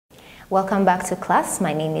Welcome back to class.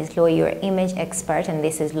 My name is Loy, your image expert, and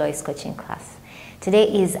this is Loy's coaching class. Today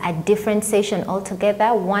is a different session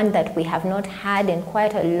altogether, one that we have not had in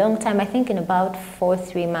quite a long time, I think in about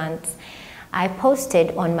 3 months. I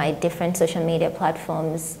posted on my different social media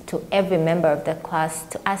platforms to every member of the class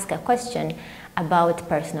to ask a question about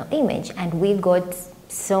personal image, and we got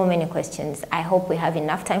so many questions. I hope we have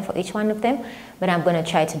enough time for each one of them, but I'm going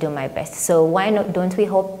to try to do my best. So don't we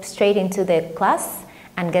hop straight into the class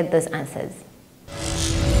and get those answers.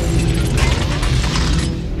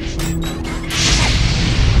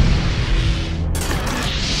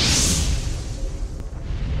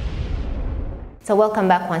 So welcome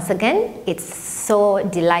back once again. It's so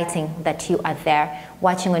delighting that you are there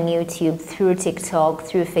watching on YouTube, through TikTok,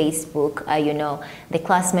 through Facebook, the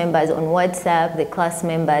class members on WhatsApp, the class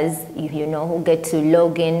members, who get to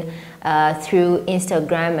log in through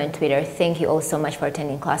Instagram and Twitter. Thank you all so much for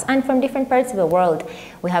attending class. And from different parts of the world,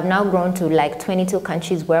 we have now grown to like 22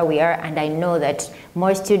 countries where we are, and I know that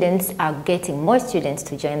more students are getting more students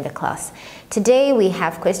to join the class. Today we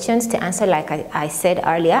have questions to answer like I said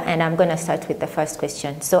earlier, and I'm going to start with the first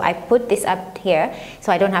question. So I put this up here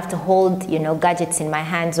so I don't have to hold, gadgets in my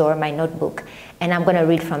hands or my notebook, and I'm going to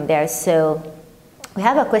read from there. So we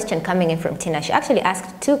have a question coming in from Tina. She actually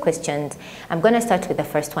asked 2 questions. I'm going to start with the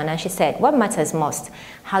first one, and she said, what matters most,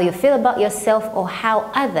 how you feel about yourself or how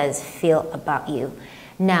others feel about you?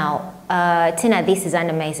 Now, Tina, this is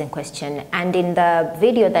an amazing question. And in the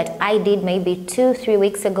video that I did maybe 2-3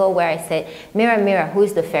 weeks ago where I said, mirror, mirror, who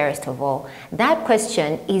is the fairest of all? That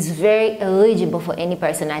question is very eligible for any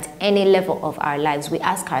person at any level of our lives. We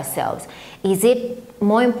ask ourselves, is it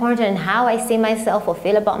more important how I see myself or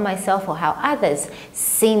feel about myself, or how others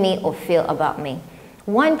see me or feel about me?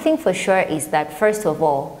 One thing for sure is that, first of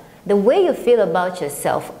all, the way you feel about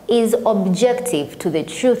yourself is objective to the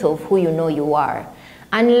truth of who you know you are.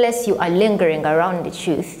 Unless you are lingering around the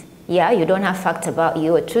truth, you don't have facts about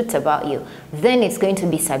you or truth about you, then it's going to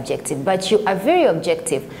be subjective. But you are very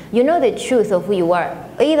objective. You know the truth of who you are,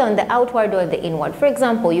 either on the outward or the inward. For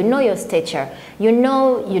example, you know your stature. You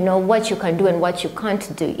know what you can do and what you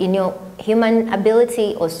can't do in your human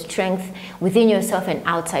ability or strength within yourself and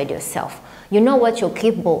outside yourself. You know what you're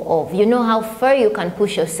capable of. You know how far you can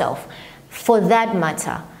push yourself. For that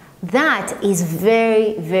matter, that is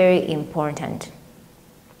very, very important.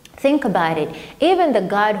 Think about it. Even the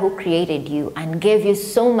God who created you and gave you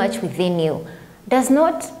so much within you does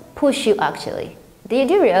not push you actually.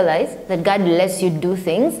 Did you realize that God lets you do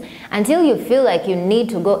things until you feel like you need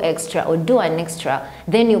to go extra or do an extra?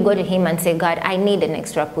 Then you go to Him and say, God, I need an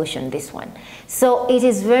extra push on this one. So it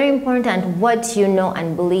is very important what you know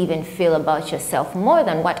and believe and feel about yourself more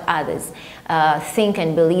than what others think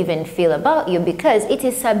and believe and feel about you, because it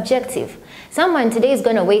is subjective. Someone today is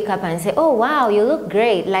going to wake up and say, oh wow, you look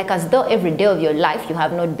great, like as though every day of your life you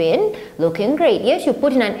have not been looking great. Yet you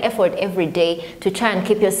put in an effort every day to try and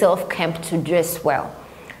keep yourself kept to dress well.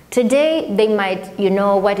 Today they might,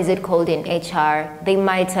 what is it called in HR? They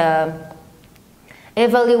might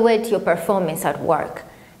evaluate your performance at work.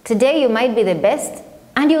 Today you might be the best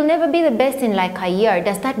and you'll never be the best in like a year.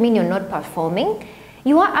 Does that mean you're not performing?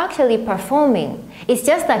 You are actually performing. It's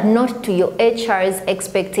just that not to your HR's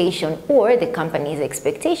expectation or the company's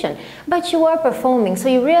expectation, but you are performing. So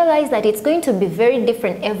you realize that it's going to be very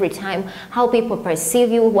different every time. How people perceive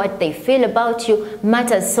you, what they feel about you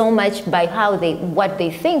matters so much by what they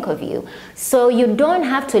think of you. So you don't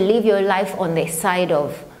have to live your life on the side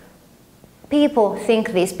of people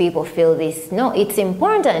think this, people feel this. No, it's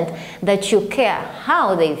important that you care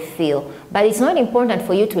how they feel, but it's not important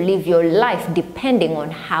for you to live your life depending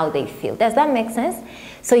on how they feel. Does that make sense?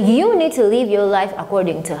 So you need to live your life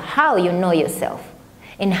according to how you know yourself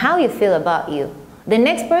and how you feel about you. The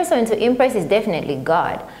next person to impress is definitely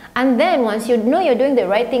God. And then once you know you're doing the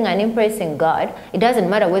right thing and impressing God, it doesn't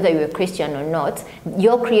matter whether you're a Christian or not,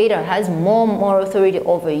 your Creator has more authority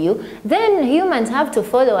over you, then humans have to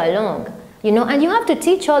follow along. And you have to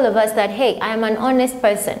teach all of us that, hey, I am an honest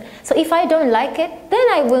person. So if I don't like it, then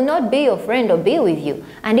I will not be your friend or be with you.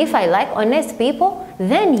 And if I like honest people,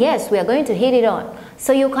 then yes, we are going to hit it on.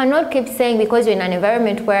 So you cannot keep saying because you're in an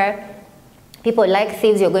environment where people like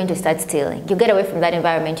thieves, you're going to start stealing. You get away from that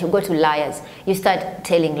environment, you go to liars, you start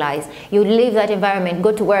telling lies. You leave that environment,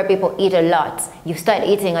 go to where people eat a lot, you start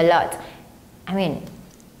eating a lot.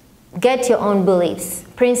 Get your own beliefs,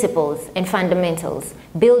 principles, and fundamentals.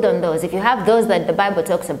 Build on those. If you have those that the Bible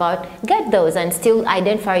talks about, get those and still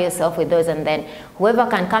identify yourself with those, and then whoever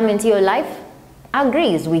can come into your life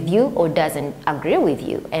agrees with you or doesn't agree with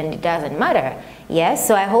you, and it doesn't matter. Yes,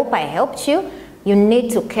 so I hope I helped you. you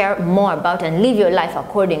need to care more about and live your life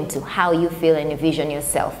according to how you feel and envision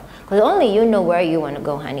yourself. Because only you know where you want to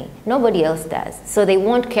go, honey. Nobody else does. So they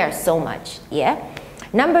won't care so much, yeah?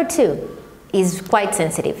 Number 2 is quite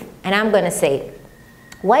sensitive. And I'm going to say,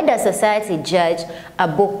 why does society judge a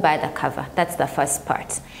book by the cover? That's the first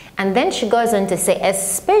part. And then she goes on to say,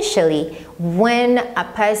 especially when a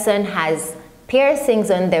person has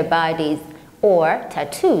piercings on their bodies or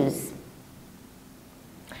tattoos.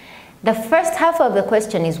 The first half of the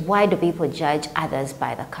question is, why do people judge others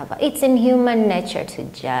by the cover? It's in human nature to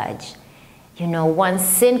judge. You know, once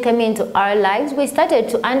sin came into our lives, we started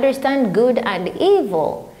to understand good and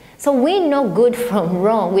evil. So we know good from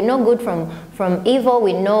wrong. We know good from evil.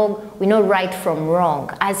 We know right from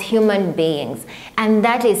wrong as human beings. And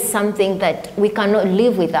that is something that we cannot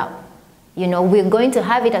live without. You know, we're going to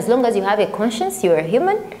have it as long as you have a conscience, you're a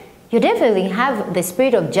human. You definitely have the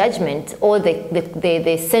spirit of judgment or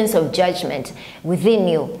the sense of judgment within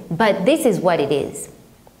you. But this is what it is.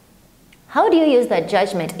 How do you use that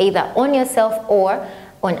judgment, either on yourself or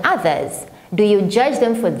on others? Do you judge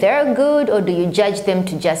them for their good, or do you judge them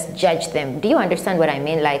to just judge them? Do you understand what I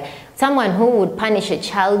mean? Like someone who would punish a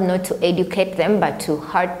child not to educate them but to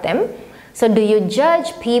hurt them. So do you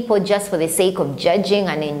judge people just for the sake of judging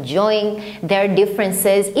and enjoying their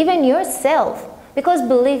differences, even yourself? Because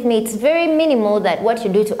believe me, it's very minimal that what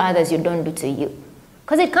you do to others you don't do to you.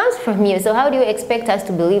 Because it comes from you. So how do you expect us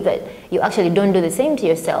to believe that you actually don't do the same to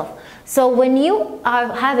yourself? So when you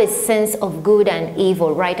have a sense of good and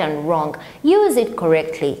evil, right and wrong, use it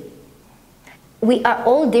correctly. We are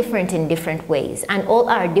all different in different ways, and all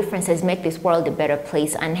our differences make this world a better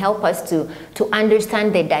place and help us to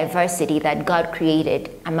understand the diversity that God created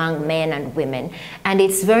among men and women. And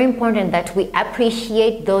it's very important that we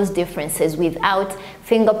appreciate those differences without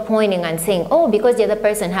finger pointing and saying, oh, because the other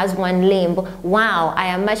person has one limb, wow, I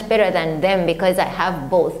am much better than them because I have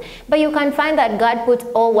both. But you can find that God put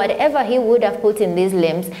whatever he would have put in these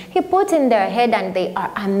limbs, he put in their head, and they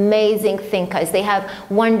are amazing thinkers. They have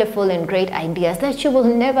wonderful and great ideas that you will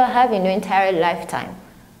never have in your entire lifetime.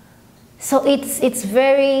 So it's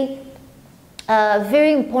very,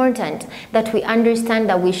 very important that we understand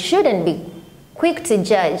that we shouldn't be quick to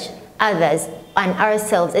judge others and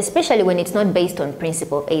ourselves, especially when it's not based on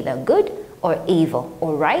principle of either good or evil,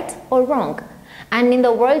 or right or wrong. And in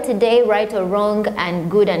the world today, right or wrong and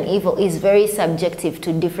good and evil is very subjective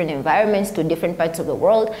to different environments, to different parts of the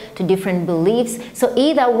world, to different beliefs. So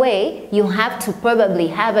either way, you have to probably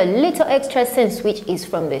have a little extra sense, which is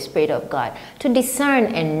from the Spirit of God, to discern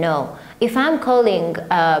and know. If I'm calling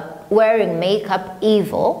wearing makeup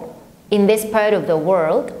evil in this part of the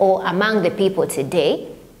world or among the people today,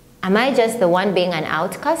 am I just the one being an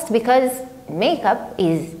outcast? Because makeup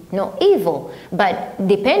is no evil, but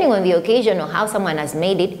depending on the occasion or how someone has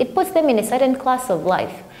made it, it puts them in a certain class of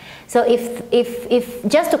life. So if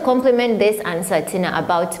just to complement this answer, Tina,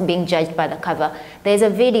 about being judged by the cover, there's a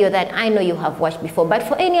video that I know you have watched before, but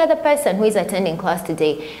for any other person who is attending class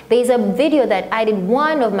today, there's a video that I did,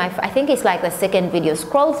 one of my, I think it's like the second video.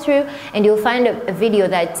 Scroll through and you'll find a video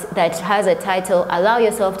that has a title, Allow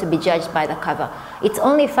Yourself to be Judged by the Cover. It's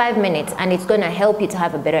only 5 minutes and it's going to help you to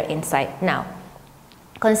have a better insight. Now,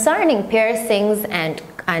 concerning piercings and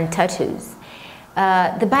tattoos,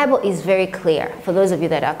 the Bible is very clear for those of you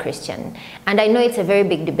that are Christian. And I know it's a very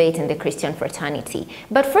big debate in the Christian fraternity.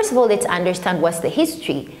 But first of all, let's understand what's the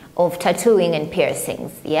history of tattooing and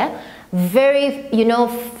piercings, yeah? Very,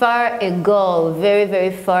 far ago, very,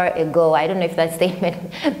 very far ago, I don't know if that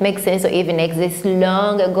statement makes sense or even exists,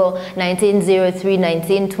 long ago, 1903,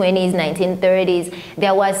 1920s, 1930s,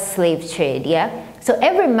 there was slave trade, yeah? So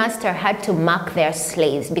every master had to mark their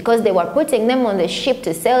slaves because they were putting them on the ship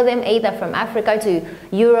to sell them either from Africa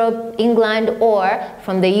to Europe, England, or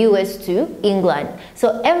from the US to England.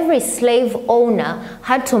 So every slave owner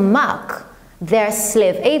had to mark their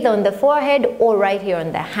slave either on the forehead or right here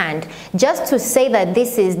on the hand, just to say that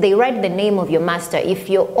they write the name of your master.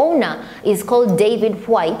 If your owner is called David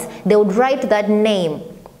White, they would write that name,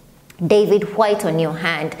 David White, on your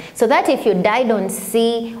hand, so that if you died on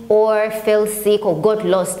sea or fell sick or got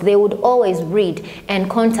lost, they would always read and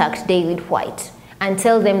contact David White and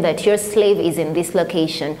tell them that your slave is in this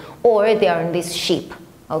location or they are on this ship.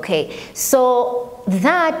 Okay, so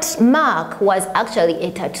that mark was actually a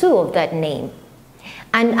tattoo of that name.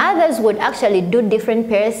 And others would actually do different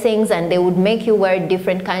piercings, and they would make you wear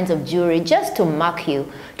different kinds of jewelry just to mark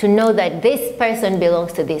you, to know that this person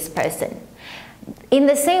belongs to this person. In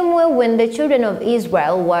the same way, when the children of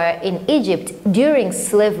Israel were in Egypt during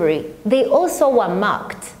slavery, they also were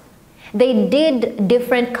marked. They did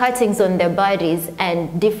different cuttings on their bodies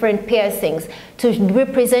and different piercings to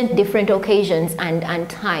represent different occasions and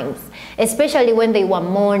times, especially when they were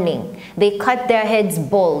mourning. They cut their heads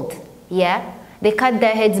bald, yeah? They cut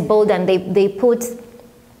their heads bald, and they put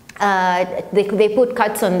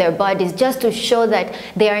cuts on their bodies just to show that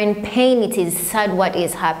they are in pain. It is sad what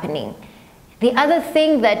is happening. The other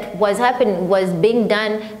thing that was being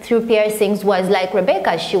done through piercings was like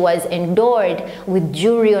Rebecca. She was endured with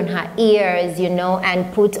jewelry on her ears, you know,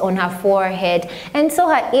 and put on her forehead. And so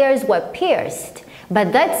her ears were pierced.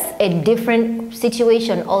 But that's a different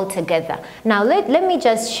situation altogether. Now, let me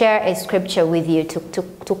just share a scripture with you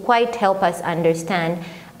to quite help us understand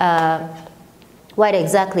what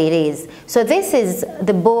exactly it is. So this is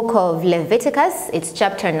the book of Leviticus. It's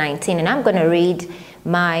chapter 19, and I'm going to read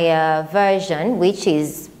my version, which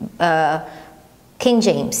is King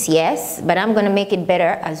James, yes, but I'm going to make it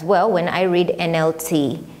better as well when I read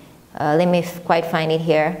NLT. Let me quite find it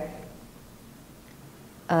here.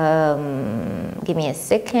 Give me a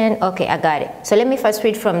second. Okay, I got it. So let me first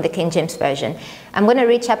read from the King James Version. I'm going to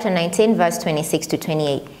read chapter 19, verse 26 to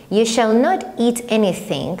 28. You shall not eat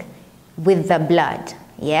anything with the blood,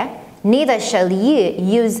 yeah? Neither shall ye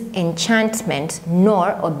use enchantment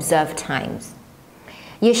nor observe times.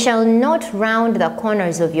 You shall not round the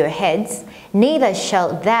corners of your heads, neither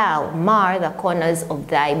shalt thou mar the corners of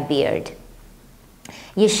thy beard.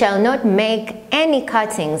 You shall not make any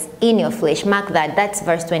cuttings in your flesh. Mark that, that's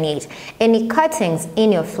verse 28. Any cuttings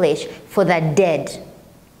in your flesh for the dead,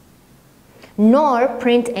 nor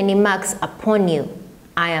print any marks upon you.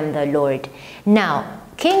 I am the Lord. Now,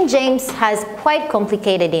 King James has quite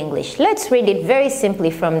complicated English. Let's read it very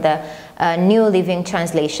simply from the New Living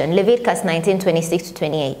Translation. Leviticus 19, 26 to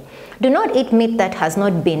 28. Do not eat meat that has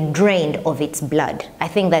not been drained of its blood. I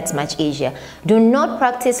think that's much easier. Do not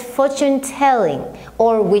practice fortune telling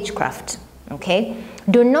or witchcraft. Okay?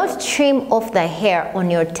 Do not trim off the hair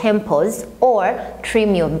on your temples or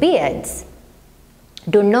trim your beards.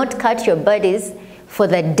 Do not cut your bodies for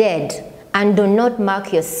the dead, and do not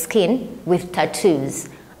mark your skin with tattoos.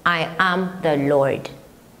 I am the Lord.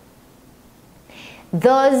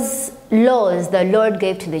 Those laws the Lord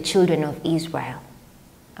gave to the children of Israel,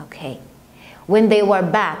 okay, when they were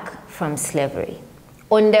back from slavery,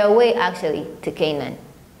 on their way actually to Canaan.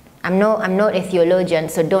 I'm not a theologian,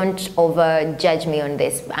 so don't overjudge me on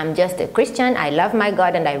this. I'm just a Christian. I love my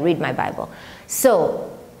God and I read my Bible.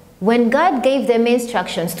 So when God gave them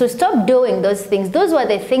instructions to stop doing those things, those were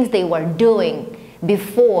the things they were doing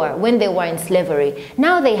before when they were in slavery.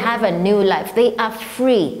 Now they have a new life. They are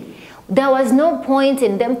free. There was no point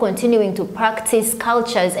in them continuing to practice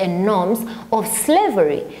cultures and norms of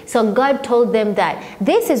slavery. So God told them that.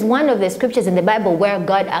 This is one of the scriptures in the Bible where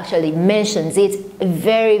God actually mentions it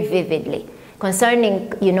very vividly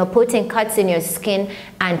concerning, you know, putting cuts in your skin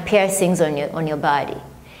and piercings on your body.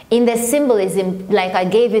 In the symbolism, like I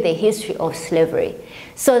gave you the history of slavery.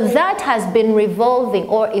 So that has been revolving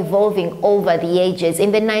or evolving over the ages.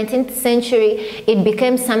 In the 19th century, it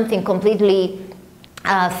became something completely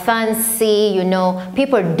fancy, you know.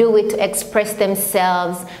 People do it to express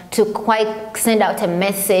themselves, to quite send out a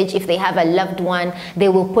message. If they have a loved one, they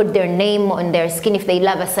will put their name on their skin. If they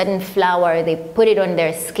love a certain flower, they put it on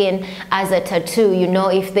their skin as a tattoo, you know.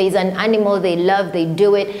 If there's an animal they love, they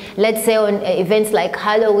do it. Let's say on events like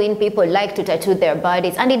Halloween, people like to tattoo their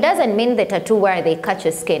bodies. And it doesn't mean the tattoo where they cut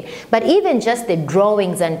your skin, but even just the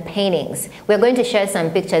drawings and paintings. We're going to share some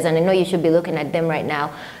pictures, and I know you should be looking at them right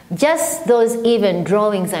now. Just those even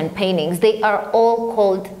drawings and paintings, they are all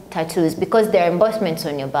called tattoos because they're embossments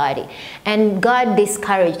on your body. And God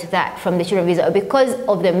discouraged that from the children of Israel because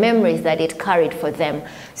of the memories that it carried for them.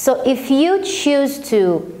 So if you choose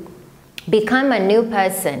to become a new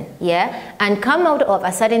person, yeah, and come out of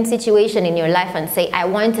a certain situation in your life and say, I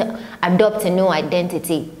want to adopt a new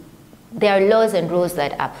identity, there are laws and rules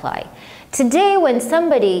that apply. Today, when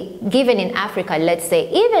somebody, given in Africa, let's say,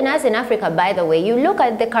 even as in Africa, by the way, you look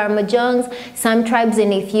at the Karamojongs, some tribes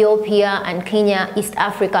in Ethiopia and Kenya, East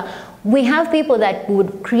Africa, we have people that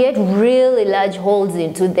would create really large holes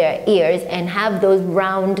into their ears and have those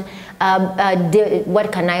round,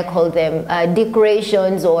 what can I call them,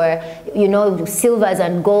 decorations or, you know, silvers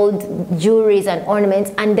and gold jewelries and ornaments,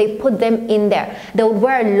 and they put them in there. They would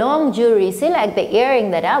wear long jewelry. See, like the earring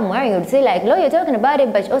that I'm wearing, you'd say like, no, you're talking about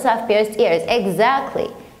it, but you also have pierced ears. Exactly,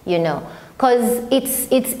 you know, because it's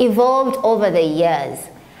evolved over the years.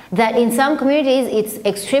 That in some communities it's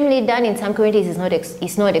extremely done, in some communities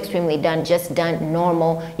it's not extremely done, just done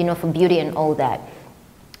normal, you know, for beauty and all that.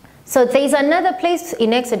 So there's another place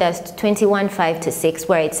in Exodus 21, 5 to 6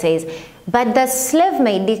 where it says, but the slave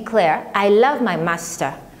may declare, I love my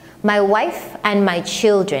master, my wife and my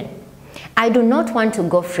children. I do not want to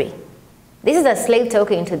go free. This is a slave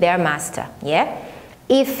talking to their master, yeah?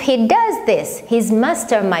 If he does this, his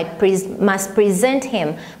master must present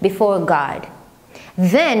him before God.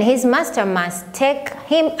 Then his master must take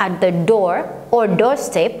him at the door or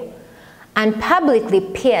doorstep and publicly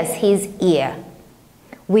pierce his ear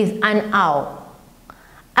with an awl.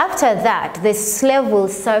 After that, the slave will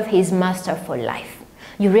serve his master for life.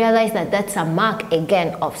 You realize that that's a mark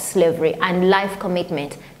again of slavery and life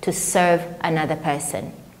commitment to serve another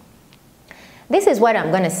person. This is what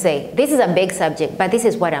I'm going to say. This is a big subject, but this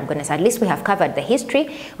is what I'm going to say. At least we have covered the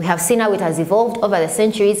history. We have seen how it has evolved over the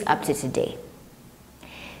centuries up to today.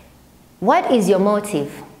 What is your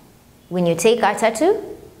motive when you take a tattoo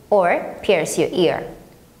or pierce your ear?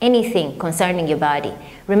 Anything concerning your body.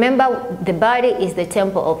 Remember, the body is the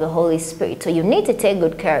temple of the Holy Spirit, so you need to take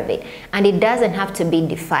good care of it, and it doesn't have to be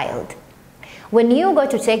defiled. When you go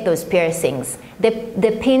to take those piercings,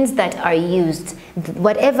 the pins that are used,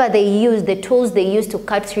 whatever they use, the tools they use to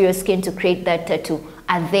cut through your skin to create that tattoo,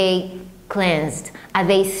 are they cleansed? Are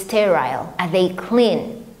they sterile? Are they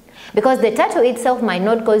clean? Because the tattoo itself might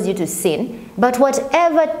not cause you to sin, but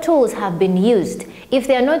whatever tools have been used, if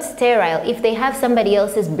they are not sterile, if they have somebody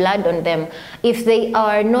else's blood on them, if they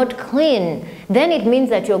are not clean, then it means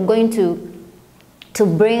that you're going to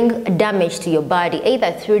bring damage to your body,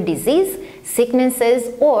 either through disease,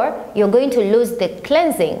 sicknesses, or you're going to lose the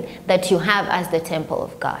cleansing that you have as the temple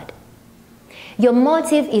of God. Your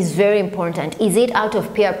motive is very important. Is it out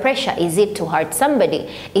of peer pressure? Is it to hurt somebody?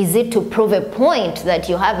 Is it to prove a point that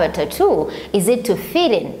you have a tattoo? Is it to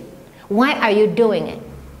fit in? Why are you doing it?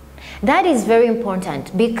 That is very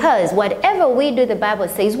important, because whatever we do, the Bible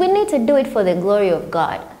says, we need to do it for the glory of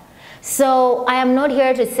God. So I am not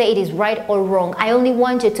here to say it is right or wrong. I only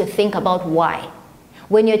want you to think about why.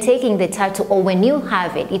 When you're taking the tattoo, or when you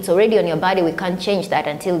have it, it's already on your body. We can't change that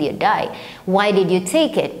until you die. Why did you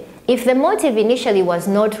take it? If the motive initially was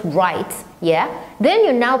not right, yeah, then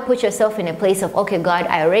you now put yourself in a place of, okay, God,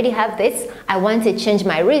 I already have this. I want to change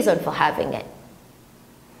my reason for having it.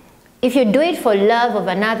 If you do it for love of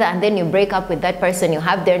another and then you break up with that person, you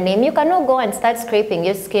have their name, you cannot go and start scraping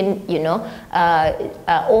your skin, you know,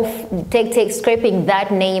 scraping that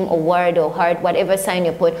name or word or heart, whatever sign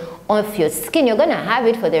you put off your skin. You're going to have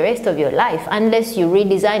it for the rest of your life unless you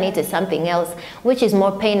redesign it to something else, which is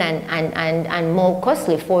more pain and more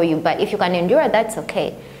costly for you. But if you can endure, that's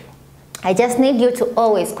okay. I just need you to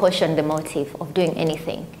always caution the motive of doing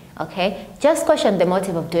anything, okay? Just caution the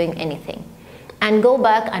motive of doing anything. And go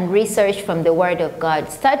back and research from the Word of God.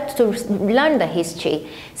 Start to learn the history.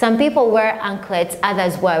 Some people wear anklets,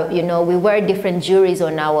 others wear, you know, we wear different jewelries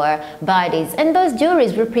on our bodies. And those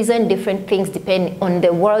jewelries represent different things depending on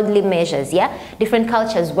the worldly measures, yeah? Different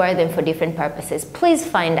cultures wear them for different purposes. Please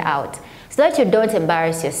find out so that you don't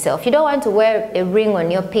embarrass yourself. You don't want to wear a ring on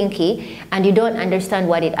your pinky and you don't understand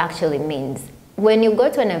what it actually means. When you go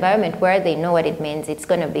to an environment where they know what it means, it's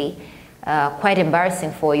going to be quite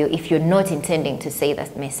embarrassing for you if you're not intending to say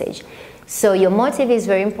that message. So your motive is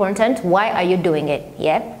very important. Why are you doing it?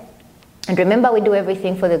 Yeah. And remember, we do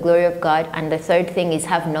everything for the glory of God. And the third thing is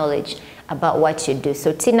have knowledge about what you do.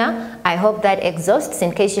 So Tina, I hope that exhausts.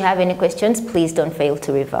 In case you have any questions, please don't fail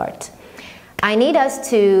to revert. I need us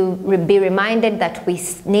to be reminded that we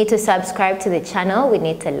need to subscribe to the channel. We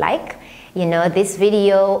need to like, you know, this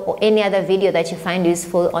video or any other video that you find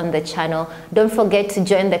useful on the channel. Don't forget to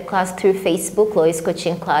join the class through Facebook, Lois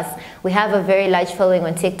Coaching Class. We have a very large following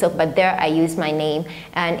on TikTok, but there I use my name,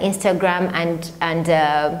 and Instagram and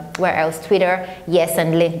where else? Twitter, yes,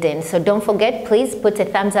 and LinkedIn. So don't forget, please put a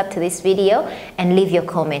thumbs up to this video and leave your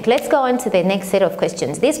comment. Let's go on to the next set of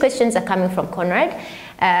questions. These questions are coming from Conrad.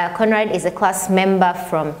 Conrad is a class member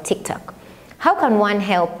from TikTok. How can one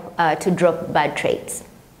help to drop bad traits?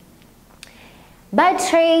 Bad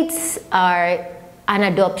traits are an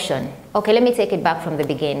adoption. Okay, let me take it back from the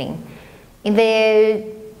beginning. In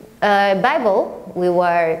the Bible, we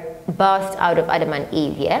were birthed out of Adam and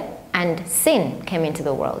Eve, yeah? And sin came into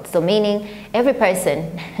the world. So meaning every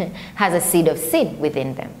person has a seed of sin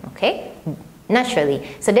within them, okay? Naturally.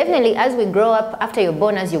 So definitely as we grow up, after you're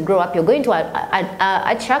born, as you grow up, you're going to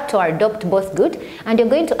attract or adopt both good, and you're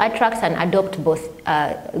going to attract and adopt both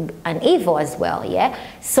an evil as well, yeah?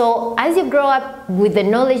 So as you grow up with the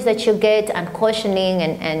knowledge that you get and cautioning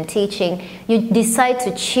and teaching, you decide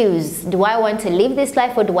to choose, do I want to live this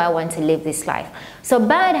life or do I want to live this life? So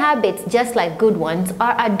bad habits, just like good ones,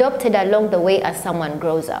 are adopted along the way as someone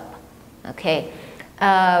grows up, okay?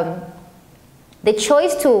 The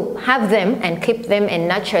choice to have them and keep them and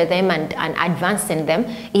nurture them and advance in them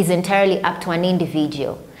is entirely up to an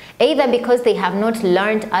individual. Either because they have not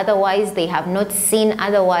learned otherwise, they have not seen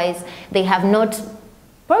otherwise, they have not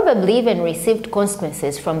probably even received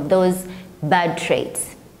consequences from those bad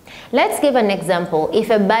traits. Let's give an example. If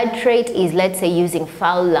a bad trait is, let's say, using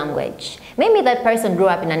foul language, maybe that person grew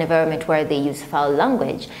up in an environment where they use foul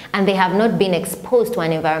language and they have not been exposed to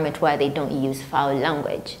an environment where they don't use foul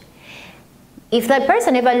language. If that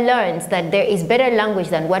person ever learns that there is better language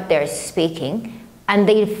than what they're speaking and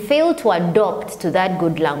they fail to adopt to that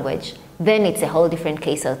good language, then it's a whole different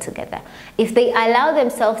case altogether. If they allow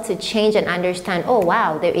themselves to change and understand, oh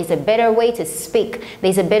wow, there is a better way to speak,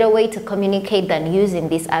 there's a better way to communicate than using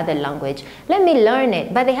this other language, let me learn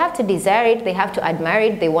it. But they have to desire it, they have to admire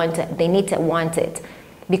it, they need to want it.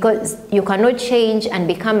 Because you cannot change and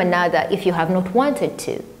become another if you have not wanted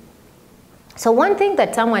to. So one thing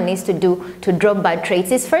that someone needs to do to drop bad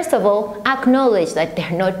traits is, first of all, acknowledge that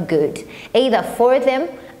they're not good, either for them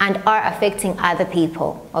and are affecting other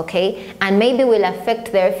people, okay? And maybe will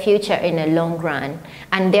affect their future in the long run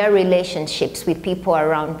and their relationships with people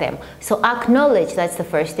around them. So acknowledge, that's the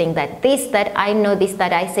first thing, that this that I know, this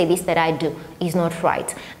that I say, this that I do is not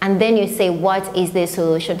right. And then you say, what is the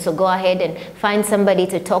solution? So go ahead and find somebody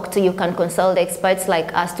to talk to. You can consult experts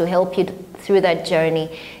like us to help you through that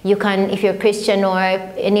journey. You can, if you're Christian or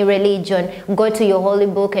any religion, go to your holy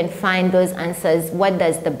book and find those answers. What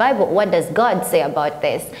does the Bible, what does God say about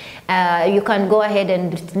this? You can go ahead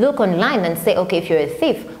and look online and say, okay, if you're a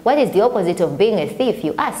thief, what is the opposite of being a thief?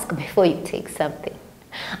 You ask before you take something.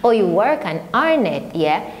 Or you work and earn it,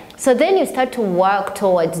 yeah? So then you start to work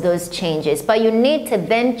towards those changes, but you need to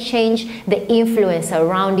then change the influence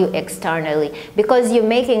around you externally, because you're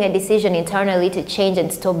making a decision internally to change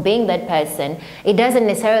and stop being that person. It doesn't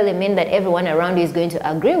necessarily mean that everyone around you is going to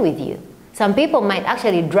agree with you. Some people might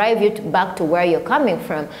actually drive you back to where you're coming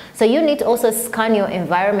from. So you need to also scan your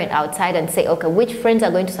environment outside and say, okay, which friends are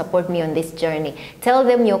going to support me on this journey? Tell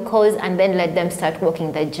them your cause and then let them start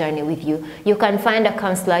walking that journey with you. You can find a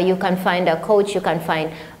counselor, you can find a coach, you can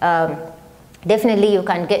find, definitely you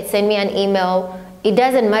can send me an email. It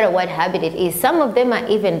doesn't matter what habit it is. Some of them are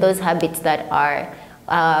even those habits that are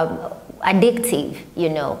addictive, you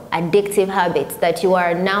know, addictive habits that you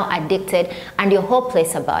are now addicted and you're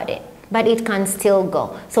hopeless about it. But it can still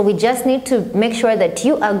go. So we just need to make sure that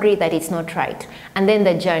you agree that it's not right. And then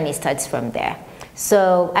the journey starts from there.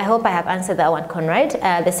 So I hope I have answered that one, Conrad.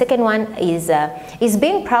 The second one is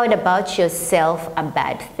being proud about yourself a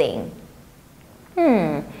bad thing?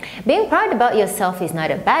 Being proud about yourself is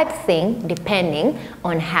not a bad thing, depending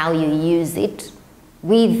on how you use it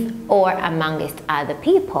with or amongst other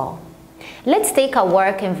people. Let's take a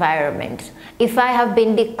work environment. If I have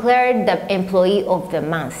been declared the employee of the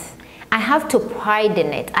month, I have to pride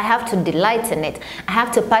in it. I have to delight in it. I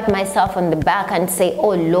have to pat myself on the back and say, oh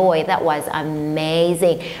Lord, that was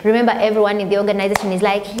amazing. Remember, everyone in the organization is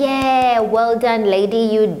like, yeah, well done, lady,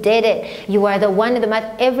 you did it. You are the one in the month.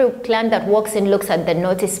 Every client that walks in looks at the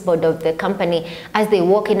notice board of the company as they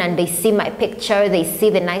walk in and they see my picture, they see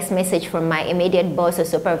the nice message from my immediate boss or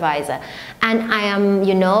supervisor. And I am,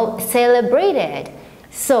 you know, celebrated.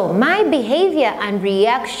 So my behavior and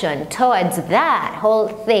reaction towards that whole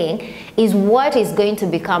thing is what is going to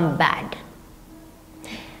become bad.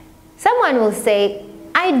 Someone will say,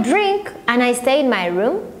 I drink and I stay in my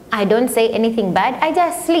room. I don't say anything bad. I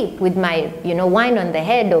just sleep with my, you know, wine on the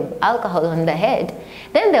head or alcohol on the head.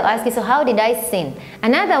 Then they'll ask you, so how did I sin?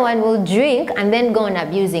 Another one will drink and then go on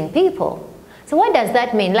abusing people. So what does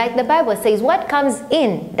that mean? Like the Bible says, what comes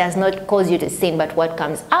in does not cause you to sin, but what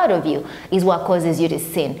comes out of you is what causes you to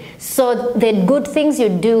sin. So the good things you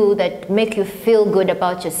do that make you feel good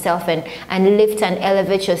about yourself and lift and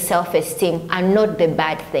elevate your self-esteem are not the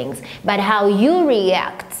bad things, but how you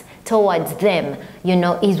react towards them, you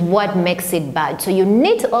know, is what makes it bad. So you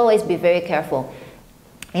need to always be very careful.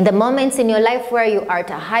 In the moments in your life where you are at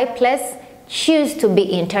a high place, choose to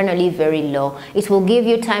be internally very low. It will give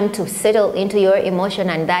you time to settle into your emotion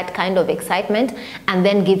and that kind of excitement, and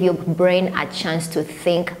then give your brain a chance to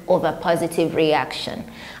think of a positive reaction.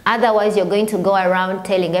 Otherwise, you're going to go around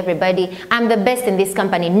telling everybody, I'm the best in this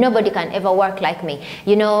company. Nobody can ever work like me.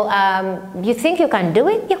 You know, you think you can do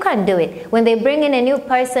it? You can't do it. When they bring in a new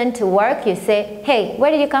person to work, you say, hey,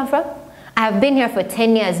 where did you come from? I have been here for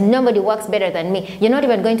 10 years. Nobody works better than me. You're not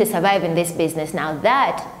even going to survive in this business. Now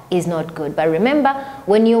that is not good. But remember,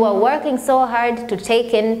 when you are working so hard to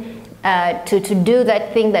take in, to do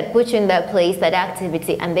that thing that puts you in that place, that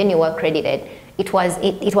activity, and then you are credited, it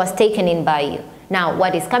was taken in by you. Now,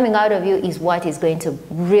 what is coming out of you is what is going to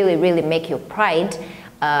really, really make your pride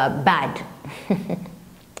bad.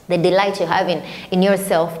 The delight you have in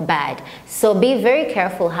yourself bad. So be very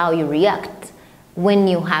careful how you react when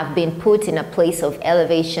you have been put in a place of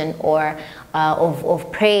elevation or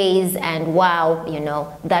of praise and wow, you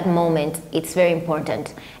know, that moment, it's very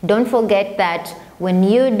important. Don't forget that when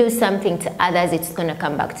you do something to others, it's going to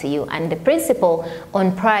come back to you. And the principle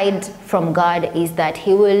on pride from God is that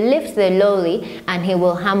he will lift the lowly and he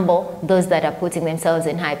will humble those that are putting themselves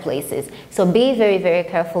in high places. So be very, very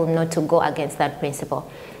careful not to go against that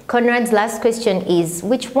principle. Conrad's last question is,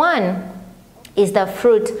 which one is the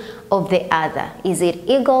fruit of the other? Is it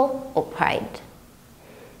ego or pride?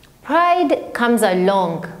 Pride comes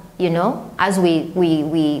along, you know, as we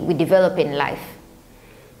develop in life.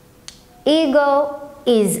 Ego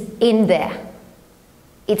is in there.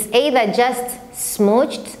 It's either just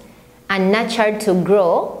smooched and nurtured to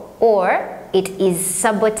grow, or it is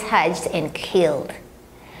sabotaged and killed.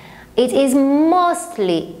 It is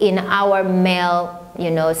mostly in our male,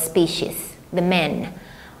 you know, species, the men.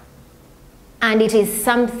 And it is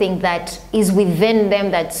something that is within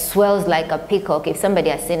them that swells like a peacock. If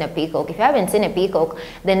somebody has seen a peacock, if you haven't seen a peacock,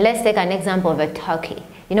 then let's take an example of a turkey.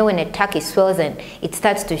 You know, when a turkey swells and it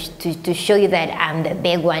starts to show you that I'm the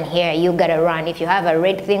big one here, you gotta run. If you have a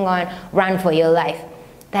red thing on, run for your life.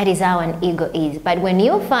 That is how an ego is. But when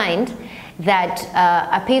you find that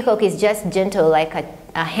a peacock is just gentle like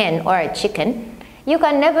a hen or a chicken, you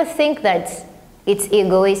can never think that it's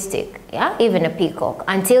egoistic, yeah, even a peacock,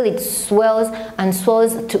 until it swells and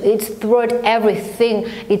swells to its throat, everything,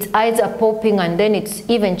 its eyes are popping, and then it's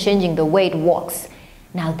even changing the way it walks.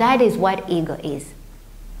 Now that is what ego is.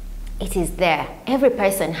 It is there. Every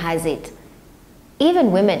person has it.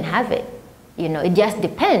 Even women have it. You know, it just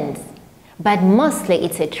depends. But mostly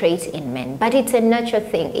it's a trait in men. But it's a natural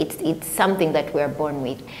thing. It's something that we're born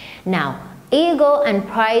with. Now, ego and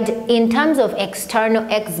pride, in terms of external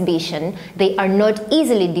exhibition, they are not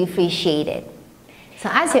easily differentiated. So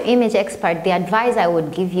as your image expert, the advice I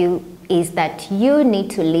would give you is that you need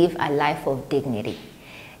to live a life of dignity.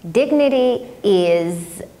 Dignity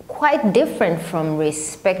is quite different from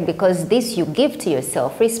respect, because this you give to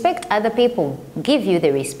yourself. Respect, other people give you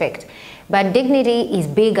the respect. But dignity is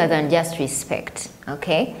bigger than just respect,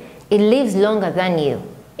 okay? It lives longer than you.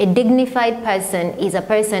 A dignified person is a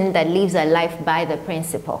person that lives a life by the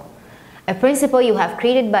principle. A principle you have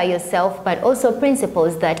created by yourself, but also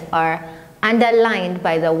principles that are underlined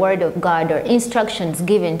by the word of God or instructions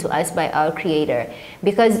given to us by our Creator.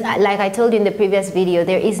 Because like I told you in the previous video,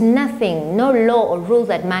 there is nothing, no law or rule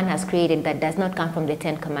that man has created that does not come from the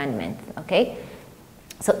 10 Commandments, okay?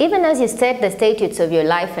 So even as you set the statutes of your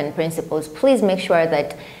life and principles, please make sure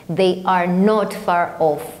that they are not far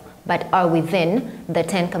off, but are within the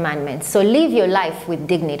 10 Commandments. So live your life with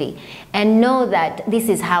dignity and know that this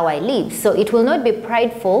is how I live. So it will not be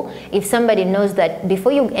prideful if somebody knows that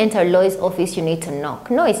before you enter Lois' office, you need to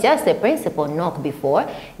knock. No, it's just a principle. Knock before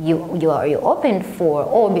you open for,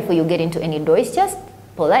 or before you get into any door. It's just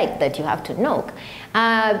polite that you have to knock.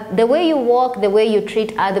 The way you walk, the way you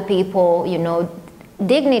treat other people, you know,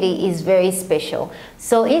 dignity is very special.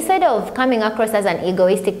 So instead of coming across as an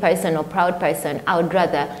egoistic person or proud person, I would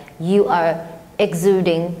rather you are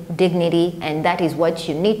exuding dignity, and that is what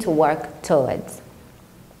you need to work towards.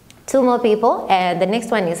 Two more people, and the next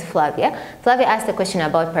one is Flavia. Flavia asked a question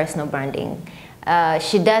about personal branding.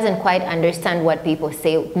 She doesn't quite understand what people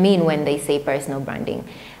mean when they say personal branding.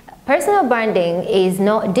 Personal branding is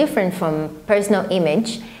no different from personal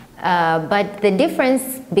image, but the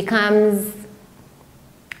difference becomes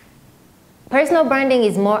personal branding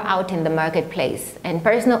is more out in the marketplace, and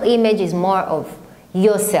personal image is more of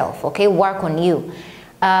yourself, okay? Work on you.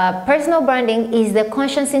 Personal branding is the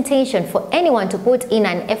conscious intention for anyone to put in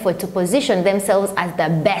an effort to position themselves as the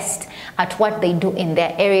best at what they do in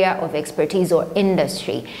their area of expertise or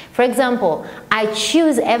industry. For example, I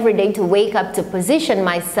choose every day to wake up to position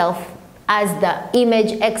myself as the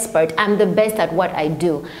image expert. I'm the best at what I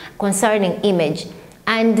do concerning image.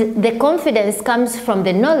 And the confidence comes from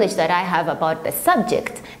the knowledge that I have about the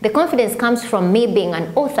subject. The confidence comes from me being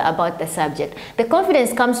an author about the subject. The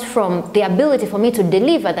confidence comes from the ability for me to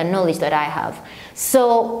deliver the knowledge that I have.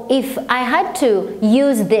 So if I had to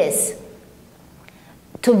use this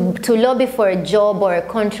to lobby for a job or a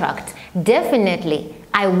contract, definitely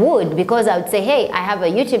I would, because I would say, hey, I have a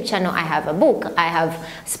YouTube channel, I have a book, I have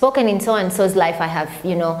spoken in so-and-so's life, I have,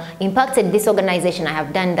 you know, impacted this organization, I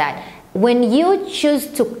have done that. When you choose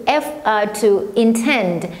to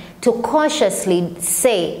intend to consciously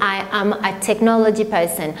say, I am a technology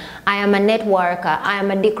person, I am a networker, I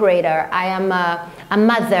am a decorator, I am a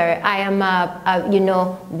mother, I am you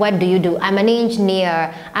know, what do you do? I'm an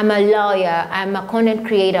engineer, I'm a lawyer, I'm a content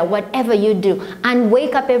creator, whatever you do, and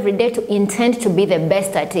wake up every day to intend to be the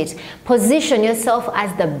best at it. Position yourself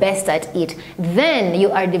as the best at it. Then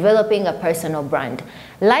you are developing a personal brand.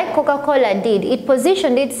 Like Coca-Cola did, it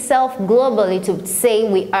positioned itself globally to say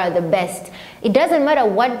we are the best. It doesn't matter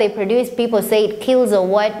what they produce, people say it kills or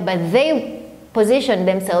what, but they position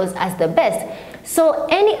themselves as the best. So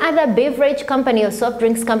any other beverage company or soft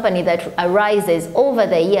drinks company that arises over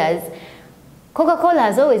the years, Coca-Cola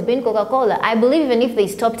has always been Coca-Cola. I believe even if they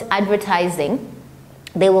stopped advertising,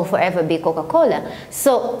 they will forever be Coca-Cola.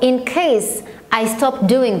 So in case I stopped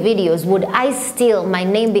doing videos, would I still, my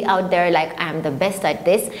name be out there like I'm the best at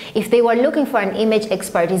this? If they were looking for an image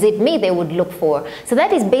expert, is it me they would look for? So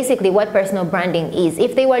that is basically what personal branding is.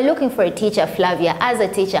 If they were looking for a teacher, Flavia, as a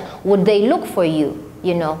teacher, would they look for you?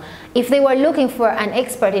 You know, if they were looking for an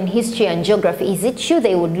expert in history and geography, is it you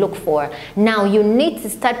they would look for? Now you need to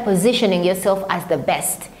start positioning yourself as the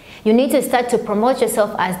best. You need to start to promote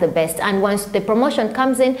yourself as the best. And once the promotion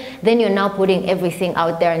comes in, then you're now putting everything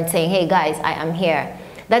out there and saying, hey guys, I am here.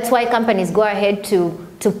 That's why companies go ahead to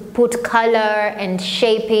put color and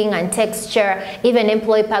shaping and texture, even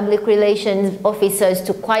employ public relations officers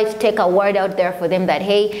to quite take a word out there for them that,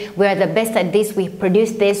 hey, we are the best at this, we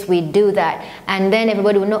produce this, we do that. And then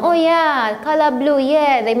everybody will know, oh yeah, color blue,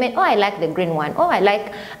 yeah, they made, oh, I like the green one, oh, I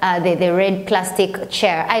like the red plastic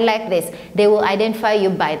chair, I like this. They will identify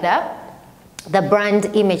you by the brand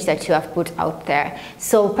image that you have put out there.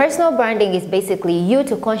 So personal branding is basically you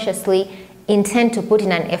to consciously intend to put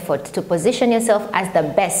in an effort to position yourself as the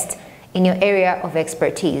best in your area of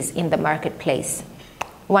expertise in the marketplace.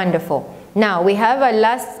 Wonderful. Now we have a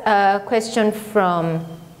last question from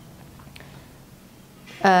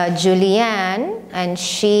Julianne, and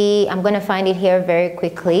I'm going to find it here very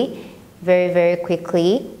quickly. Very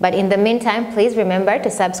quickly, but in the meantime, please remember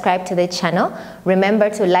to subscribe to the channel.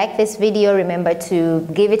 Remember to like this video. Remember to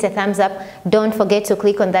give it a thumbs up. Don't forget to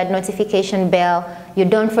click on that notification bell. You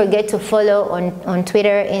don't forget to follow on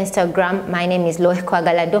Twitter, Instagram. My name is Lois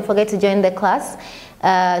Kwagala. Don't forget to join the class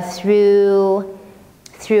through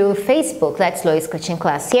Facebook. That's Lois Coaching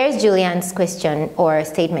Class. Here's Julianne's question or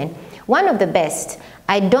statement. One of the best.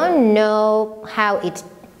 I don't know how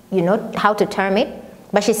to term it,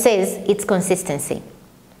 but she says it's consistency.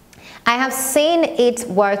 I have seen it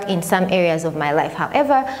work in some areas of my life.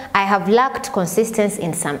 However, I have lacked consistency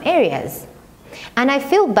in some areas. And I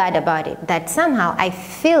feel bad about it, that somehow I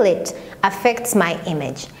feel it affects my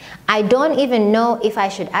image. I don't even know if I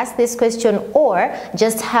should ask this question or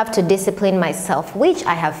just have to discipline myself, which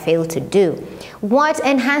I have failed to do. What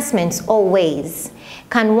enhancements or ways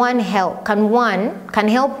can help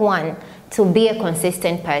one to be a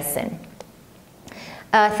consistent person?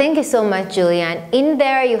 Thank you so much, Julianne. In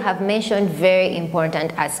there, you have mentioned very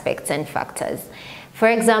important aspects and factors. For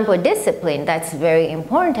example, discipline, that's very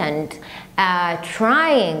important.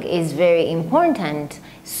 Trying is very important.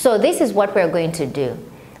 So this is what we're going to do.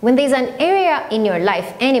 When there's an area in your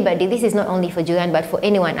life, anybody, this is not only for Julianne, but for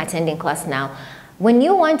anyone attending class now, when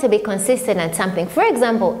you want to be consistent at something, for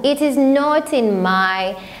example, it is not in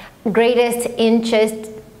my greatest interest,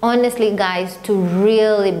 honestly guys, to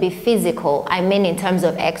really be physical. I mean in terms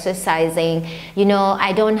of exercising. You know,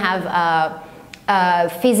 I don't have a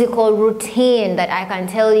physical routine that I can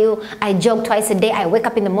tell you I jog twice a day, I wake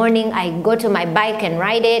up in the morning, I go to my bike and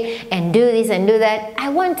ride it and do this and do that. I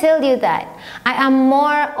won't tell you that. I am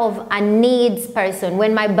more of a needs person.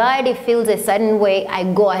 When my body feels a certain way, I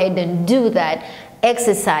go ahead and do that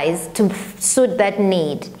exercise to suit that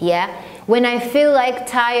need. Yeah. When I feel like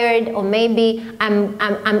tired, or maybe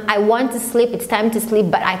I want to sleep, it's time to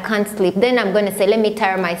sleep, but I can't sleep, then I'm going to say, let me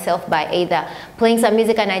tire myself by either playing some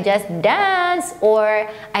music and I just dance, or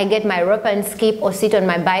I get my rope and skip, or sit on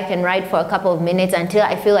my bike and ride for a couple of minutes until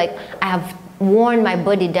I feel like I have worn my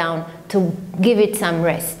body down to give it some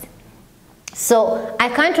rest. So I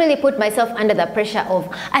can't really put myself under the pressure of,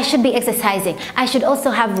 I should be exercising, I should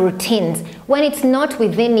also have routines, when it's not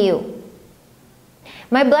within you.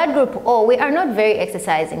 My blood group O, we are not very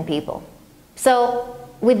exercising people. So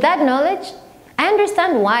with that knowledge, I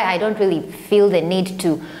understand why I don't really feel the need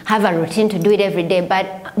to have a routine to do it every day,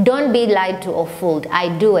 but don't be lied to or fooled. I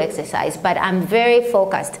do exercise, but I'm very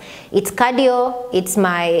focused. It's cardio, it's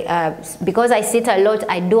my, because I sit a lot,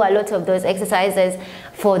 I do a lot of those exercises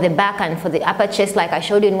for the back and for the upper chest, like I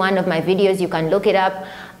showed you in one of my videos, you can look it up.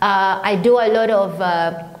 I do a lot of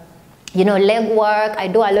you know, leg work. I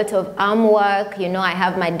do a lot of arm work. You know, I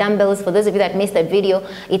have my dumbbells. For those of you that missed that video,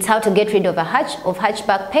 it's how to get rid of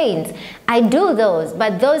hatchback pains. I do those,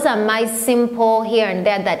 but those are my simple here and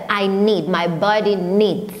there that I need, my body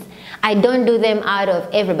needs. I don't do them out of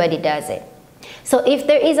everybody does it. So if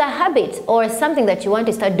there is a habit or something that you want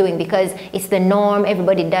to start doing because it's the norm,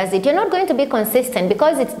 everybody does it, you're not going to be consistent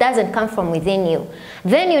because it doesn't come from within you.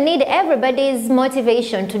 Then you need everybody's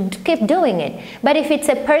motivation to keep doing it. But if it's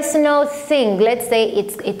a personal thing, let's say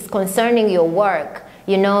it's concerning your work,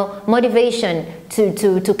 you know, motivation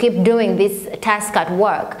to keep doing this task at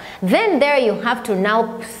work, then there you have to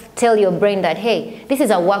now tell your brain that, hey, this is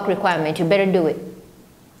a work requirement, you better do it.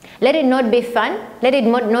 Let it not be fun, let it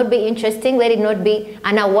not be interesting, let it not be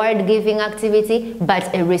an award-giving activity,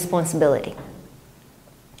 but a responsibility.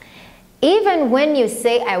 Even when you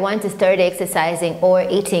say, I want to start exercising or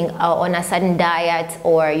eating on a certain diet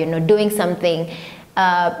or, you know, doing something,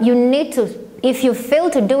 you need to, if you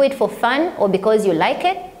fail to do it for fun or because you like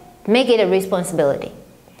it, make it a responsibility.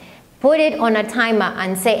 Put it on a timer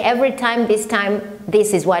and say, every time,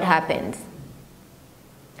 this is what happens.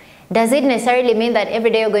 Does it necessarily mean that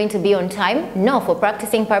every day you're going to be on time? No, for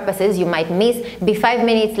practicing purposes, you might be 5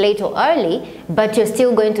 minutes late or early, but you're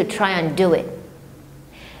still going to try and do it.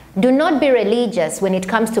 Do not be religious when it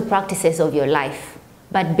comes to practices of your life,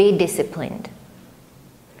 but be disciplined.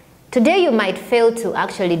 Today you might fail to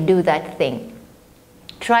actually do that thing.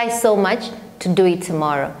 Try so much to do it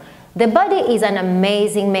tomorrow. The body is an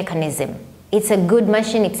amazing mechanism. It's a good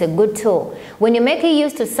machine, it's a good tool. When you make it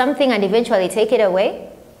use to something and eventually take it away,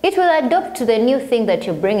 it will adapt to the new thing that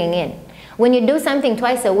you're bringing in. When you do something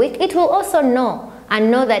twice a week, it will also know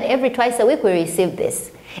that every twice a week we receive this.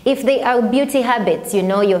 If they are beauty habits, you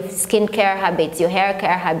know, your skincare habits, your hair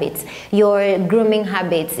care habits, your grooming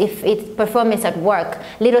habits, if it's performance at work,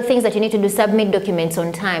 little things that you need to do, submit documents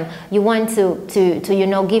on time, you want to you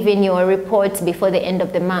know, give in your reports before the end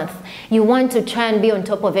of the month, you want to try and be on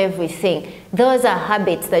top of everything. Those are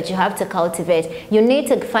habits that you have to cultivate. You need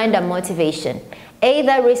to find a motivation.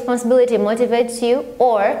 Either responsibility motivates you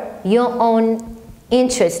or your own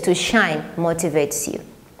interest to shine motivates you.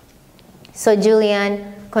 So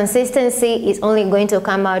Julian, consistency is only going to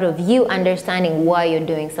come out of you understanding why you're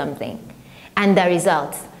doing something and the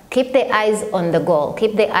results. Keep the eyes on the goal.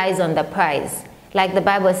 Keep the eyes on the prize. Like the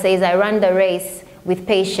Bible says, I run the race with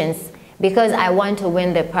patience because I want to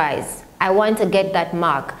win the prize. I want to get that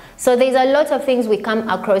mark. So there's a lot of things we come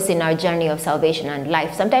across in our journey of salvation and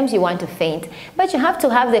life. Sometimes you want to faint, but you have to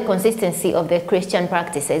have the consistency of the Christian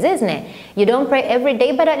practices, isn't it? You don't pray every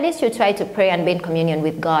day, but at least you try to pray and be in communion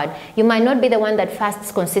with God. You might not be the one that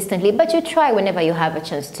fasts consistently, but you try whenever you have a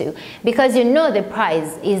chance to, because you know the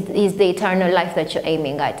prize is the eternal life that you're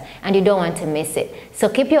aiming at, and you don't want to miss it. So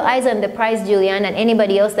keep your eyes on the prize, Julian, and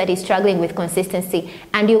anybody else that is struggling with consistency,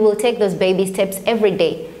 and you will take those baby steps every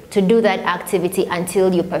day to do that activity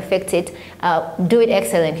until you perfect it. Do it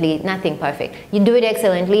excellently, nothing perfect. You do it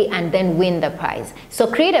excellently and then win the prize. So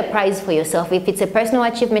create a prize for yourself. If it's a personal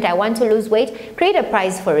achievement, I want to lose weight, create a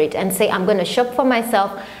prize for it and say, I'm going to shop for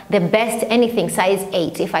myself the best anything, size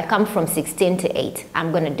 8. If I come from 16 to 8,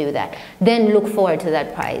 I'm going to do that. Then look forward to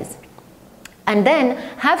that prize. And then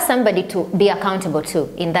have somebody to be accountable to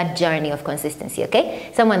in that journey of consistency,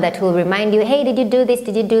 okay? Someone that will remind you, hey, did you do this?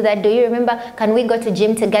 Did you do that? Do you remember? Can we go to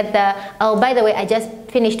gym together? Oh, by the way, I just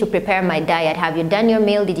finished to prepare my diet. Have you done your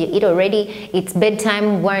meal? Did you eat already? It's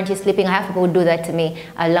bedtime. Weren't you sleeping? I have people who do that to me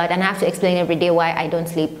a lot. And I have to explain every day why I don't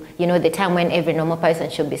sleep. You know, the time when every normal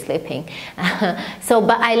person should be sleeping. But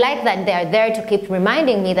I like that they're there to keep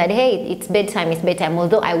reminding me that, hey, it's bedtime,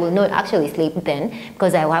 although I will not actually sleep then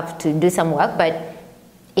because I will have to do some work, but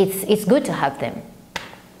it's good to have them.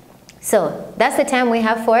 So that's the time we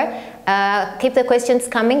have for. Keep the questions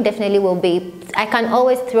coming. Definitely will be, I can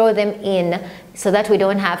always throw them in so that we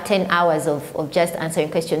don't have 10 hours of just answering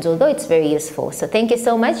questions, although it's very useful. So thank you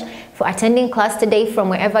so much for attending class today from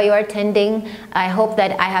wherever you are attending. I hope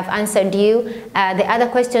that I have answered you. The other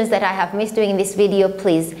questions that I have missed doing in this video,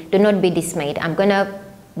 please do not be dismayed. I'm gonna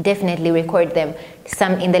definitely record them,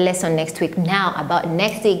 some in the lesson next week. Now about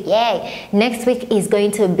next week, yay! Next week is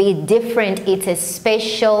going to be different. It's a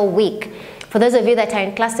special week. For those of you that are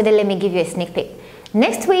in class today, let me give you a sneak peek.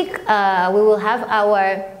 Next week, we will have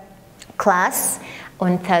our class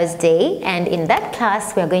on Thursday, and in that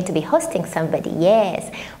class we are going to be hosting somebody.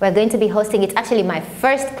 Yes, we're going to be hosting, it's actually my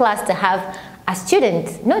first class to have a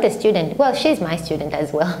student, not a student, well, she's my student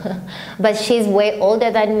as well, but she's way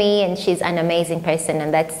older than me and she's an amazing person,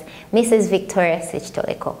 and that's Mrs. Victoria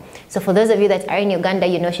Sechitoleko. So for those of you that are in Uganda,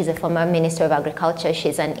 you know she's a former Minister of Agriculture.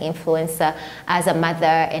 She's an influencer as a mother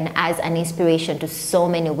and as an inspiration to so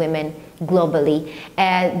many women globally.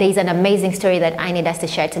 There's an amazing story that I need us to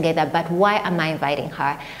share together, but why am I inviting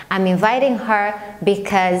her? I'm inviting her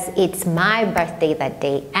because it's my birthday that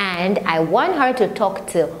day, and I want her to talk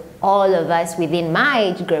to all of us within my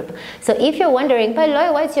age group. So if you're wondering, but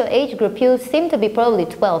Loy, what's your age group? You seem to be probably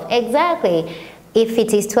 12. Exactly. If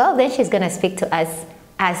it is 12, then she's going to speak to us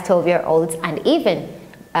as 12-year-olds and even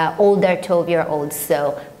older 12-year-olds.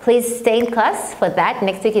 So please stay in class for that.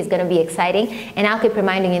 Next week is going to be exciting, and I'll keep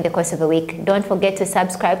reminding you in the course of a week. Don't forget to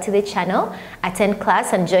subscribe to the channel, attend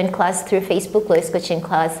class, and join class through Facebook, Lois Coaching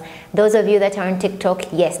Class. Those of you that are on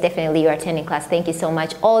TikTok, yes, definitely you're attending class. Thank you so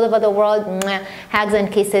much. All over the world, mwah, hugs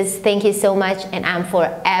and kisses. Thank you so much, and I'm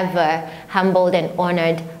forever humbled and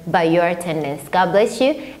honored by your attendance. God bless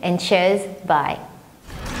you, and cheers. Bye.